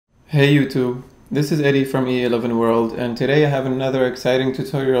Hey YouTube, this is Eddie from E11 World, and today I have another exciting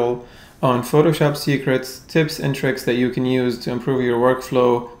tutorial on Photoshop secrets, tips and tricks that you can use to improve your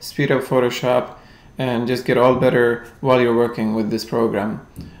workflow, speed up Photoshop, and just get all better while you're working with this program.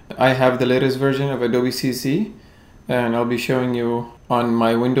 I have the latest version of Adobe CC, and I'll be showing you on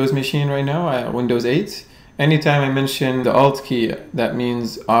my Windows machine right now, Windows 8. Anytime I mention the Alt key, that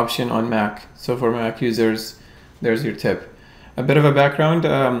means Option on Mac. So for Mac users, there's your tip. A bit of a background,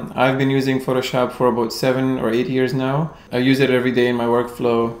 I've been using Photoshop for about 7 or 8 years now. I use it every day in my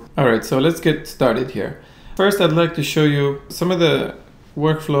workflow. Alright, so let's get started here. First, I'd like to show you some of the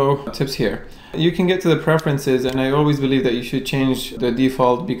workflow tips here. You can get to the preferences, and I always believe that you should change the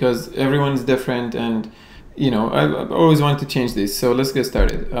default because everyone's different, and I've always wanted to change these. So let's get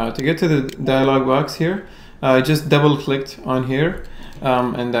started. To get to the dialog box here, I just double clicked on here.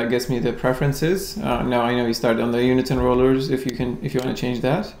 And that gets me the preferences. Now I know you start on the units and rollers if you want to change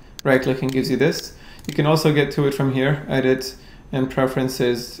that. Right clicking gives you this. You can also get to it from here, edit and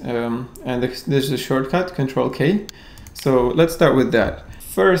preferences, and there's a shortcut, Control K. So let's start with that.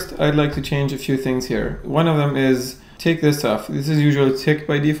 First, I'd like to change a few things here. One of them is take this off. This is usually ticked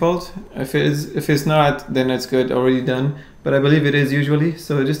by default. If it's not, then it's good, already done. But I believe it is usually,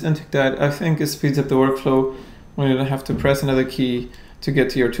 so just untick that. I think it speeds up the workflow when you don't have to press another key to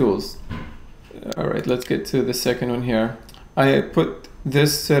get to your tools. Alright, let's get to the second one here. I put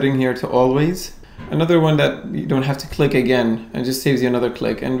this setting here to always. Another one that you don't have to click again and just saves you another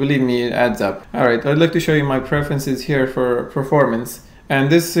click, and believe me, it adds up. Alright, I'd like to show you my preferences here for performance, and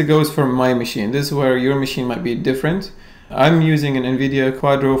this goes for my machine. This is where your machine might be different. I'm using an NVIDIA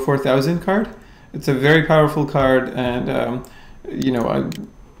Quadro 4000 card. It's a very powerful card, and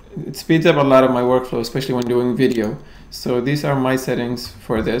it speeds up a lot of my workflow, especially when doing video. So these are my settings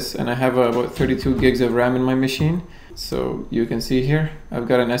for this, and I have about 32 gigs of RAM in my machine. So you can see here, I've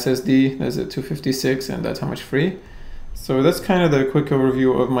got an SSD, there's a 256, and that's how much free. So that's kind of the quick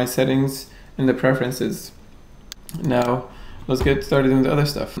overview of my settings and the preferences. Now, let's get started in the other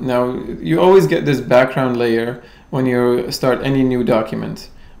stuff. Now, you always get this background layer when you start any new document.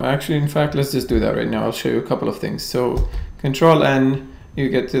 Actually, in fact, let's just do that right now. I'll show you a couple of things. So Control N, you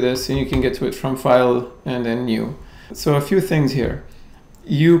get to this, and you can get to it from File and then New. So a few things here.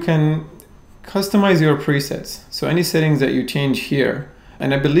 You can customize your presets. So any settings that you change here,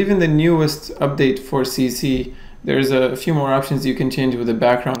 and I believe in the newest update for CC, there's a few more options you can change with the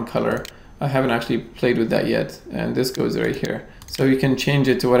background color. I haven't actually played with that yet, and this goes right here. So you can change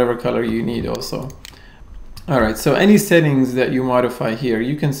it to whatever color you need also. Alright, so any settings that you modify here,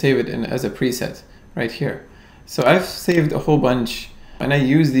 you can save it as a preset right here. So I've saved a whole bunch, and I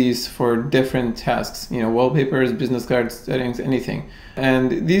use these for different tasks, wallpapers, business cards, settings, anything.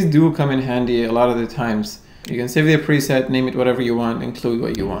 And these do come in handy a lot of the times. You can save the preset, name it whatever you want, include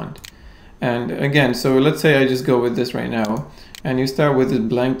what you want. And again, so let's say I just go with this right now, and you start with this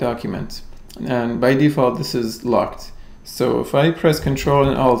blank document. And by default, this is locked. So if I press Control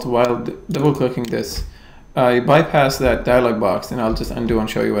and Alt while double clicking this, I bypass that dialog box, and I'll just undo and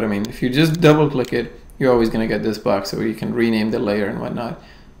show you what I mean. If you just double click it, you're always going to get this box so you can rename the layer and whatnot.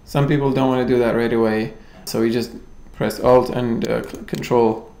 Some people don't want to do that right away, so you just press Alt and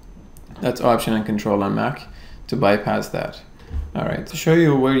Control. That's Option and Control on Mac to bypass that. Alright, to show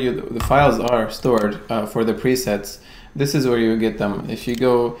you where the files are stored for the presets, this is where you get them. If you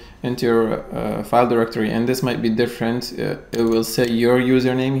go into your file directory, and this might be different, it will say your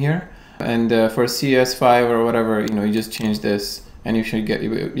username here. And for CS5 or whatever, you just change this, and you should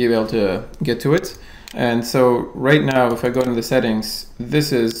be able to get to it. And so right now, if I go into the settings,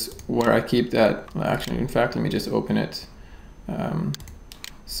 this is where I keep that. Actually, in fact, let me just open it.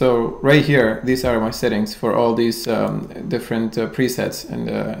 So right here, these are my settings for all these different presets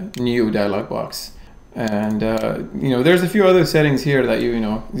and new dialog box. And there's a few other settings here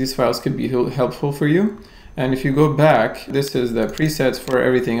that these files could be helpful for you. And if you go back, this is the presets for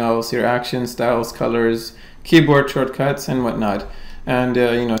everything else: your actions, styles, colors, keyboard shortcuts, and whatnot. And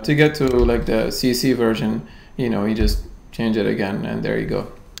to get to like the CC version, you just change it again, and there you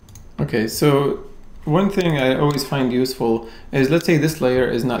go. Okay, so one thing I always find useful is, let's say this layer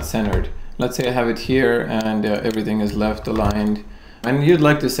is not centered. Let's say I have it here, and everything is left aligned, and you'd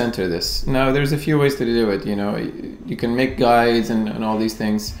like to center this. Now there's a few ways to do it. You can make guides and all these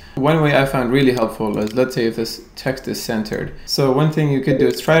things. One way I found really helpful is, let's say if this text is centered. So one thing you could do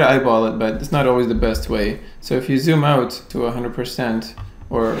is try to eyeball it, but it's not always the best way. So if you zoom out to 100%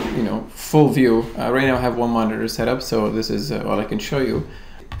 or full view, right now I have one monitor set up, so this is all I can show you.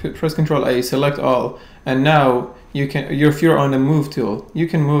 Press Control A, select all, and now if you're on the move tool, you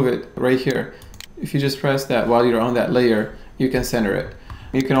can move it right here. If you just press that while you're on that layer, you can center it.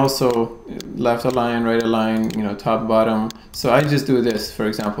 You can also left align, right align, top, bottom. So I just do this, for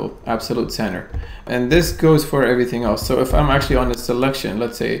example, absolute center. And this goes for everything else. So if I'm actually on the selection,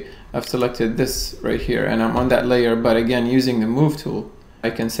 let's say I've selected this right here and I'm on that layer, but again, using the move tool,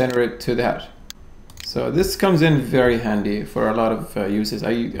 I can center it to that. So this comes in very handy for a lot of uses.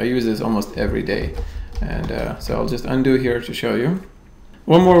 I use this almost every day. And so I'll just undo here to show you.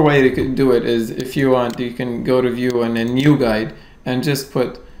 One more way to do it is, if you want, you can go to view and then new guide and just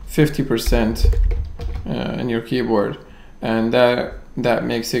put 50% in your keyboard, and that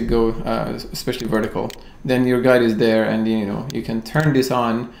makes it go especially vertical. Then your guide is there, and you can turn this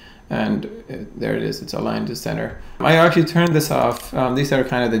on, and there it is, it's aligned to center. I actually turned this off. These are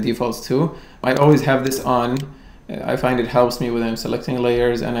kind of the defaults too. I always have this on. I find it helps me when I'm selecting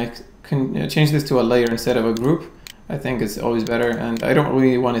layers, and I can change this to a layer instead of a group. I think it's always better, and I don't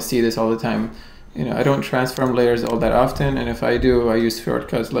really want to see this all the time. I don't transform layers all that often, and if I do, I use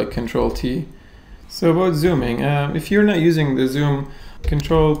shortcuts like Control-T. So about zooming, if you're not using the zoom,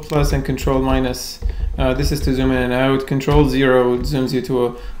 Control plus and Control minus, this is to zoom in and out. Control-0 zooms you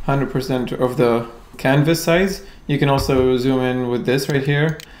to 100% of the canvas size. You can also zoom in with this right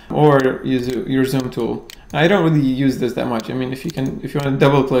here, or use your zoom tool. I don't really use this that much. I mean, if you want to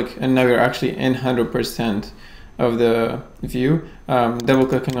double click and now you're actually in 100% of the view, double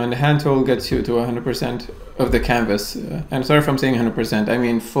clicking on the hand tool gets you to 100% of the canvas. And sorry if I'm saying 100%, I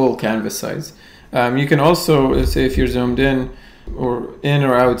mean full canvas size. You can also, let's say if you're zoomed in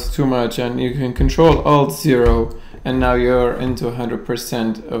or out too much, and you can Control Alt 0, and now you're into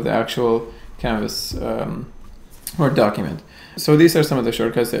 100% of the actual canvas or document. So these are some of the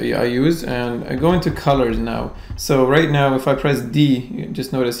shortcuts that I use, and I go into colors now. So right now, if I press D, you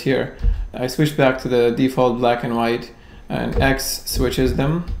just notice here, I switch back to the default black and white, and X switches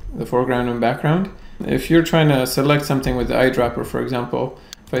them, the foreground and background. If you're trying to select something with the eyedropper, for example,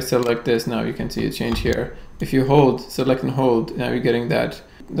 if I select this now, you can see it change here. If you select and hold, now you're getting the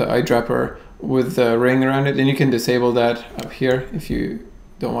eyedropper with the ring around it, and you can disable that up here if you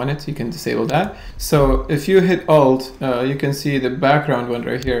don't want it. You can disable that. So if you hit Alt, you can see the background one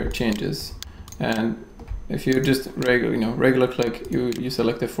right here changes, and if you just regular click, you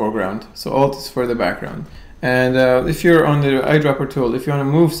select the foreground. So Alt is for the background. And if you're on the eyedropper tool, if you want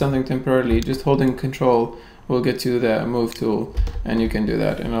to move something temporarily, just holding Control will get you the move tool, and you can do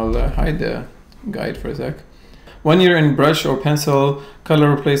that. And I'll hide the guide for a sec. When you're in brush or pencil, color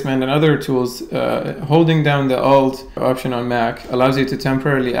replacement, and other tools, holding down the Alt option on Mac allows you to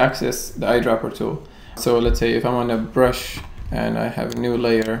temporarily access the eyedropper tool. So let's say if I'm on a brush and I have a new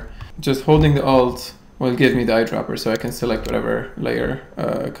layer, just holding the Alt will give me the eyedropper, so I can select whatever layer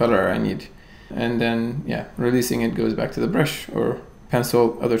color I need. And then, yeah, releasing it goes back to the brush or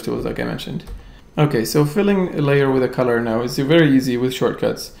pencil, other tools like I mentioned. Okay, so filling a layer with a color now is very easy with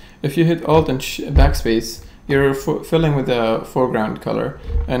shortcuts. If you hit Alt and backspace, you're filling with the foreground color,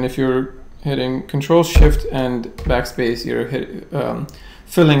 and if you're hitting Control Shift and backspace, you're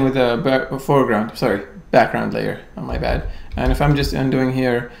filling with the background layer. Oh, my bad. And if I'm just undoing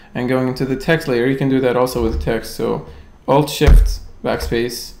here and going into the text layer, you can do that also with text. So Alt Shift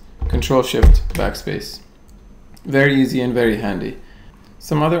backspace, Control Shift backspace. Very easy and very handy.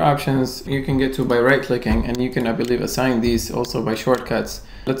 Some other options you can get to by right clicking, and you can, I believe, assign these also by shortcuts.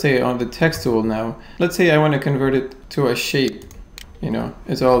 Let's say on the text tool now, let's say I want to convert it to a shape.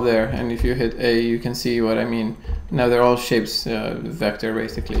 It's all there, and if you hit A, you can see what I mean. Now they're all shapes, vector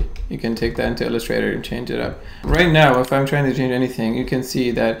basically. You can take that into Illustrator and change it up. Right now, if I'm trying to change anything, you can see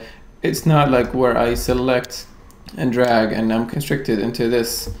that it's not like where I select and drag and I'm constricted into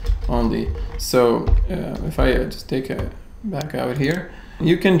this only. So if I just take a back out here,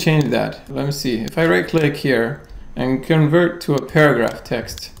 you can change that. Let me see. If I right click here and convert to a paragraph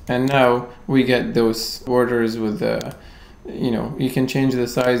text, and now we get those borders with the, you can change the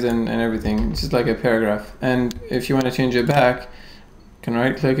size and everything, just like a paragraph. And if you want to change it back, you can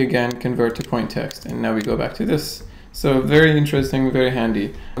right click again, convert to point text, and now we go back to this. So very interesting, very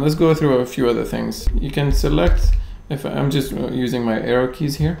handy. Let's go through a few other things. You can select, if I'm just using my arrow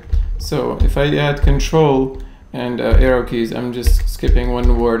keys here. So if I add Control and arrow keys, I'm just skipping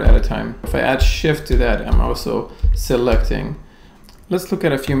one word at a time. If I add Shift to that, I'm also selecting. Let's look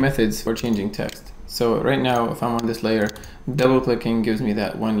at a few methods for changing text. So right now, if I'm on this layer, double clicking gives me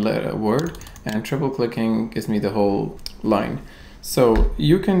that one word, and triple clicking gives me the whole line. So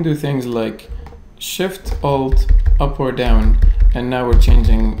you can do things like Shift, Alt, up or down, and now we're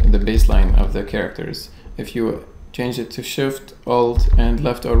changing the baseline of the characters. If you change it to Shift, Alt, and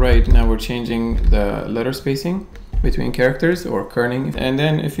left or right, now we're changing the letter spacing between characters, or kerning. And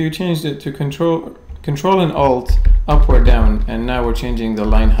then if you changed it to Control Control and Alt, up or down, and now we're changing the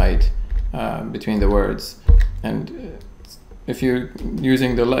line height between the words. And if you're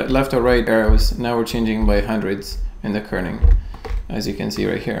using the left or right arrows, now we're changing by hundreds in the kerning, as you can see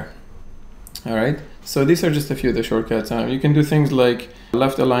right here. Alright, so these are just a few of the shortcuts. You can do things like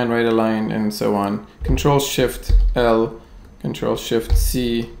left align, right align, and so on. Control Shift L, Control Shift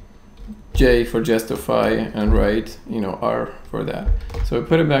C, J for justify, and right, R for that. So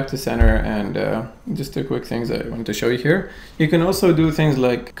put it back to center, and just the quick things I want to show you here. You can also do things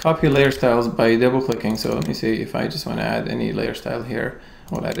like copy layer styles by double clicking. So let me see if I just want to add any layer style here.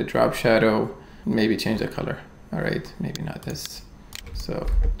 I'll add a drop shadow, maybe change the color. Alright, maybe not this. So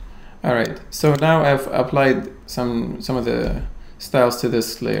alright, so now I've applied some of the styles to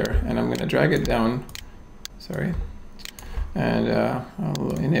this layer, and I'm going to drag it down, and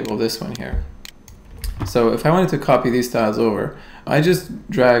I'll enable this one here. So if I wanted to copy these styles over, I just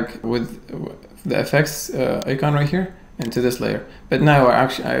drag with the effects icon right here into this layer. But now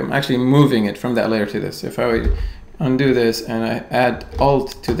I'm actually moving it from that layer to this. If I undo this and I add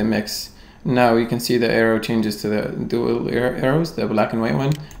Alt to the mix, now you can see the arrow changes to the dual arrows, the black and white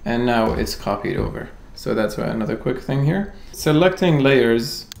one, and now it's copied over. So that's another quick thing here. Selecting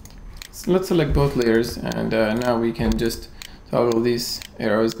layers, so let's select both layers, and now we can just toggle these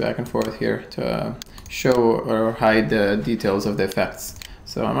arrows back and forth here to show or hide the details of the effects.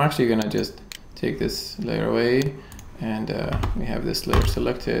 So I'm actually going to just take this layer away, and we have this layer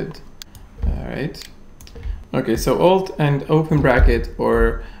selected. Alright. Okay, so Alt and open bracket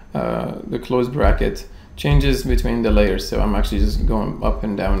or the close bracket changes between the layers. So I'm actually just going up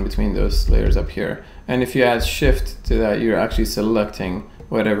and down between those layers up here. And if you add Shift to that, you're actually selecting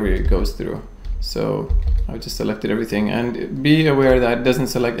whatever it goes through. So I've just selected everything, and be aware that it doesn't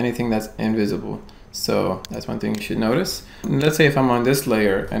select anything that's invisible. So that's one thing you should notice. And let's say if I'm on this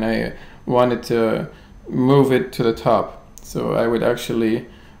layer and I wanted to move it to the top, so I would actually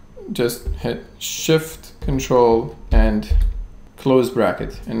just hit Shift, Control, and close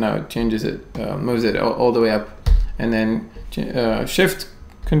bracket, and now it changes it, moves it all the way up, and then Shift,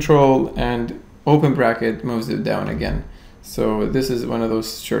 Control, and open bracket moves it down again. So this is one of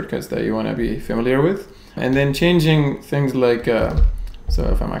those shortcuts that you want to be familiar with. And then changing things like, so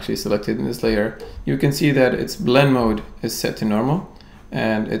if I'm actually selected in this layer, you can see that its blend mode is set to normal,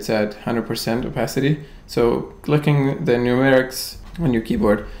 and it's at 100% opacity. So clicking the numerics on your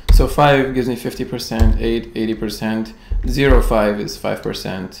keyboard, so 5 gives me 50%, 8, 80%, 0, 5 is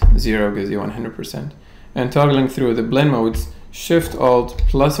 5%, 0 gives you 100%. And toggling through the blend modes, Shift, Alt,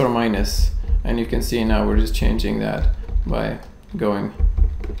 plus or minus, and you can see now we're just changing that by going.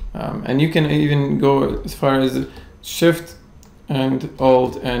 And you can even go as far as Shift and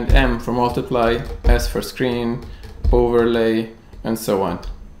Alt and M for multiply, S for screen, overlay, and so on.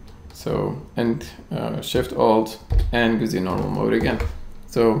 So, and Shift, Alt, N gives you normal mode again.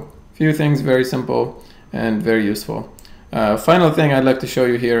 So, few things, very simple and very useful. Final thing I'd like to show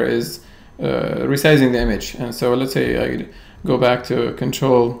you here is resizing the image. And so let's say I go back to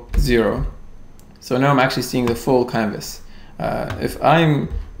Control 0. So now I'm actually seeing the full canvas. If I'm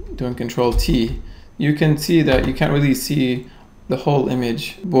doing Control T, you can see that you can't really see the whole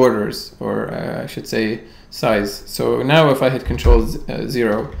image borders, or I should say size. So now if I hit Control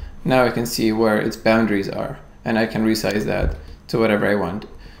 0, now I can see where its boundaries are, and I can resize that to whatever I want.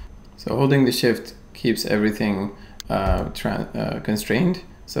 So holding the Shift keeps everything constrained,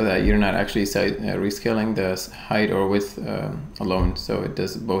 so that you're not actually rescaling the height or width alone. So it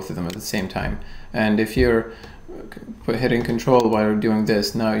does both of them at the same time. And if you're hitting Control while you're doing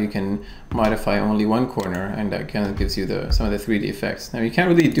this, now you can modify only one corner, and that kind of gives you some of the 3D effects. Now you can't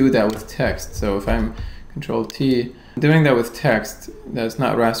really do that with text. So if I'm Control T, doing that with text that's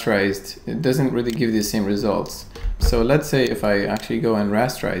not rasterized, it doesn't really give you the same results. So let's say if I actually go and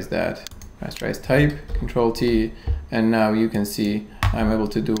rasterize that, rasterize type, Control T, and now you can see I'm able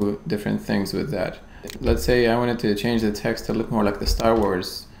to do different things with that. Let's say I wanted to change the text to look more like the Star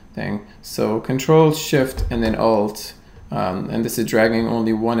Wars thing. So Control, Shift, and then Alt, and this is dragging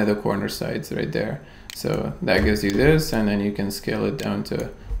only one of the corner sides right there. So that gives you this, and then you can scale it down to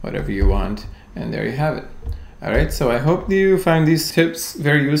whatever you want, and there you have it. Alright, so I hope you found these tips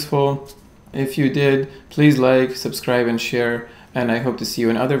very useful. If you did, please like, subscribe, and share, and I hope to see you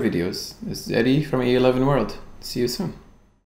in other videos. This is Eddie from E11 World. See you soon.